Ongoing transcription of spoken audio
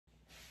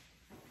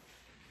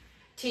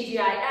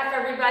TGIF,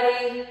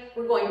 everybody.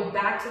 We're going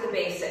back to the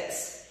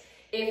basics.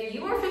 If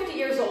you are 50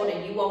 years old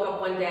and you woke up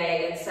one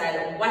day and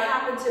said, what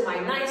happened to my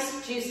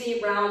nice,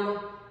 juicy, round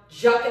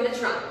junk in the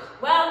trunk?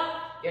 Well,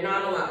 you're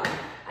not alone.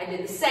 I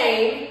did the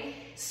same.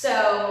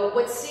 So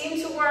what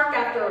seemed to work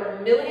after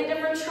a million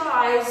different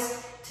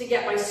tries to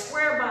get my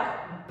square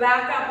butt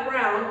back up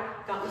round,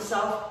 got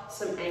myself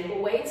some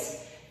ankle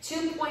weights,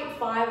 2.5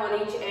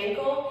 on each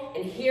ankle,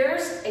 and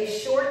here's a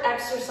short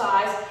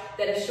exercise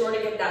that is sure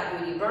to get that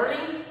booty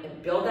burning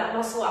and build that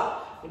muscle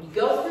up. When you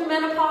go through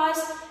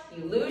menopause,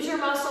 you lose your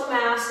muscle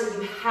mass,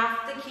 and you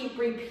have to keep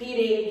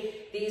repeating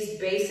these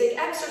basic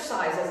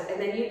exercises,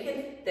 and then you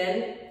can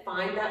then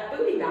find that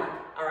booty back.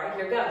 All right,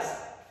 here goes.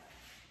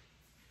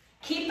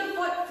 Keep the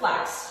foot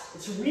flexed.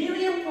 It's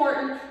really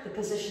important, the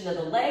position of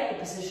the leg, the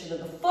position of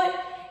the foot,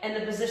 and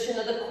the position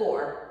of the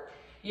core.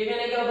 You're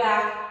gonna go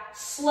back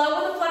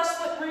slow with the flexed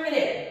foot, bring it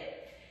in.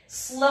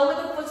 Slow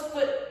with the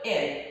foot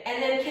in,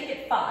 and then kick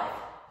it 5,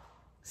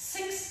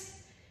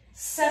 6,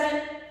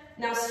 7.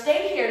 Now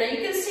stay here. Now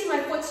you can see my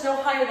foot's no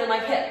higher than my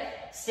hip.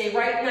 Stay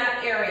right in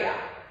that area,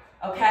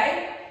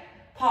 okay?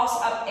 Pulse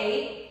up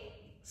 8,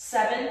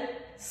 7,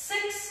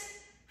 6,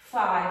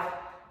 5,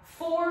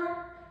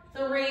 4,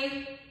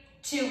 3,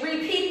 2.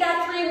 Repeat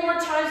that 3 more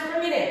times.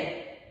 Bring it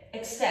in.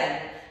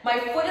 Extend. My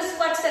foot is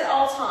flexed at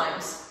all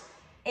times.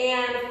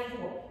 And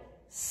 4,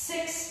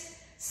 6,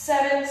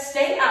 7.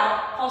 Stay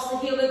out. Pulse the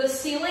heel to the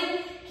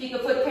ceiling. Keep the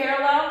foot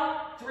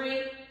parallel.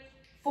 3,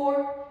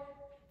 4,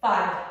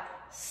 5,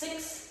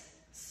 6,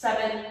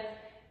 7,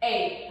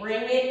 8.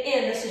 Bring it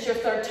in. This is your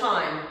 3rd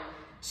time.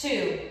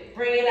 2.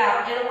 Bring it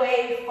out and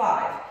away.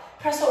 5.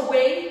 Press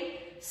away.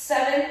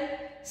 7.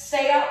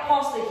 Stay out.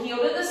 Pulse the heel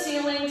to the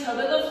ceiling, toe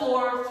to the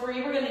floor.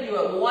 3. We're going to do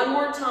it one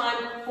more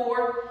time.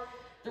 4,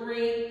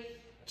 3,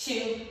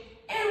 2,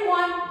 and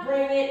 1.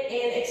 Bring it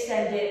in.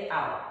 Extend it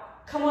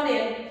out. Come on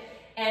in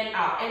and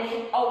out.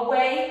 And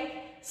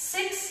away.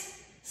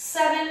 6,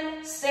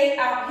 7. Stay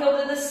out.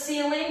 Heel to the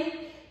ceiling.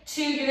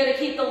 2. You're going to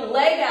keep the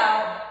leg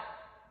out.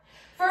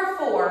 For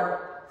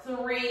 4,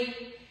 3,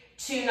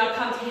 2. Now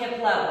come to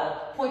hip level.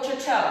 Point your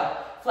toe.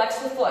 Flex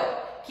the foot.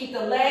 Keep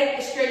the leg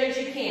as straight as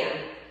you can.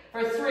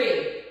 For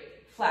 3,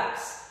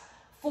 flex.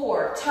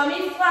 4,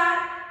 tummy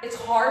flat. It's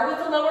hard with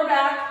the lower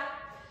back.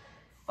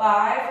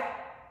 5,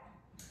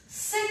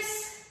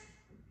 6,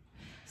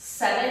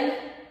 7.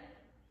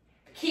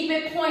 Keep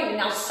it pointing.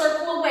 Now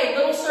circle away.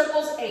 Little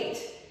circles. 8,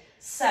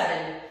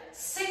 7,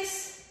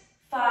 6,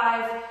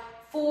 5,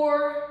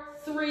 4,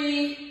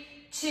 3,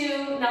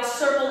 2. Now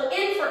circle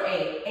in for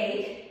 8.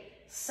 8,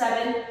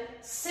 7,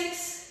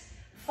 6,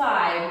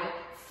 5,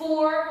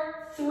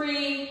 4,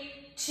 3,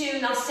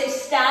 2. Now stay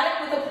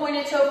static with a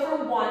pointed toe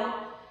for 1,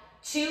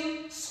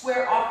 2.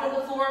 Square off to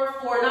the floor.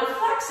 4. Now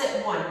flex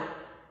it. 1,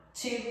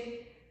 2,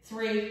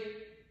 3,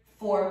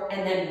 4,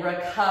 and then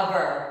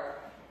recover.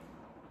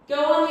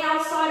 Go on the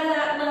outside of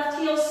that left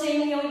heel,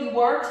 same heel you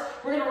worked.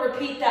 We're going to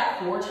repeat that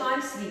 4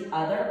 times to the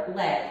other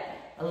leg.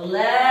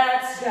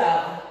 Let's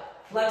go.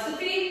 Flex the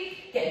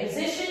feet, get in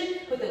position,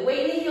 put the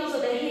weight in the heels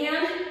of the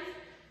hand.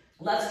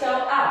 Let's go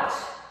out.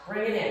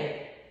 Bring it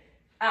in.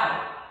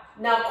 Out.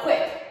 Now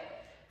quick.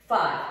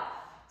 5,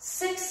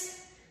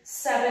 6,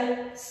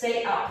 7.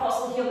 Stay out.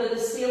 Pulse the heel to the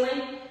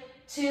ceiling.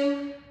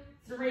 2,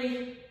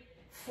 3,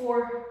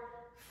 4,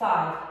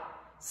 5,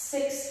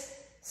 6,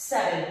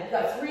 7. We've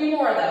got 3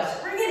 more of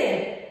those. Bring it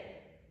in.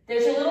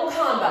 There's your little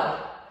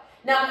combo.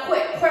 Now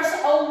quick. Press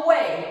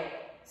away.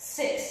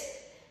 6,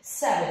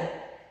 7.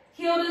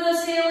 Heel to the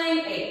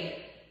ceiling. 8,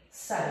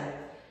 7,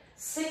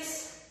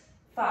 6,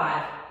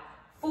 5,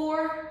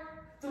 4,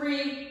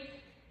 3,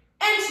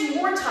 and 2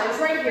 more times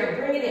right here.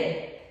 Bring it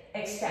in.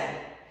 Extend.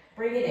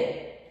 Bring it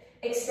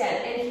in.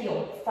 Extend and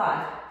heel.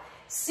 5.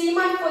 See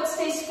my foot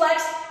stays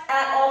flexed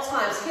at all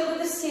times. Heel to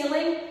the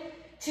ceiling.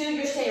 2.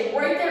 You're staying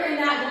right there in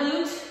that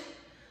glute.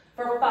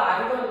 For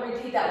 5. We're going to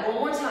repeat that one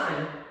more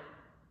time.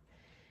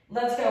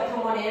 Let's go.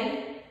 Come on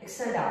in.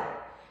 Extend out.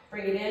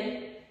 Bring it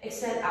in.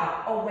 Extend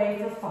out. Away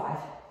for 5,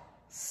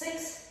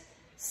 6,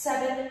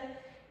 7,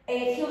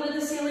 8. Heel to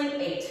the ceiling.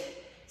 8,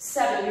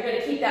 7. You're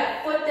going to keep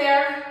that foot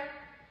there.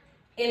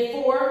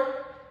 In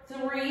 4,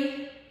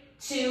 3,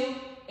 2,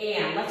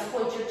 and let's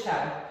point your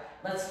toe.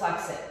 Let's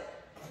flex it.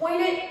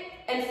 Point it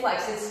and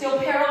flex it. Still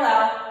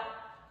parallel.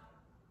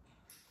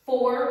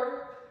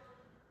 4,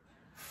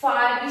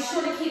 5. Be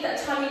sure to keep that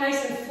tummy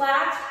nice and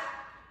flat.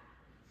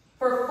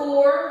 For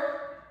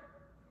 4,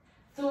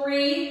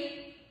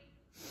 3,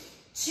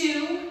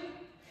 2.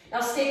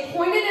 Now stay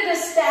pointed at a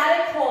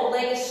static hold.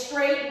 Leg is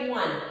straight.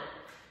 1,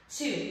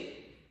 2,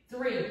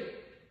 3,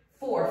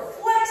 4.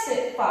 Flex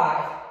it.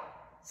 5,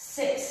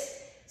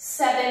 6,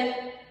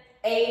 7,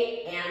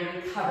 8, and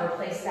recover.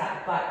 Place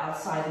that butt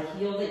outside the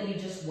heel that you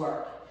just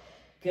worked.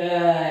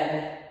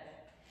 Good.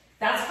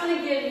 That's going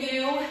to give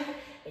you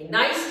a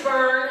nice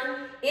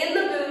burn in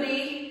the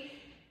booty.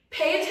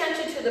 Pay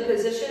attention to the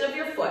position of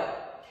your foot.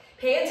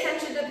 Pay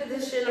attention to the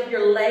position of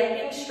your leg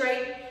being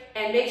straight,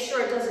 and make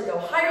sure it doesn't go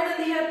higher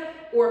than the hip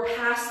or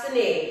past the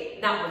knee.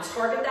 That will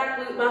target that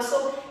glute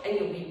muscle, and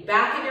you'll be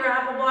back in your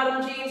apple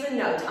bottom jeans in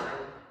no time.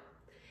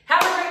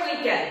 Have a great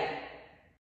weekend.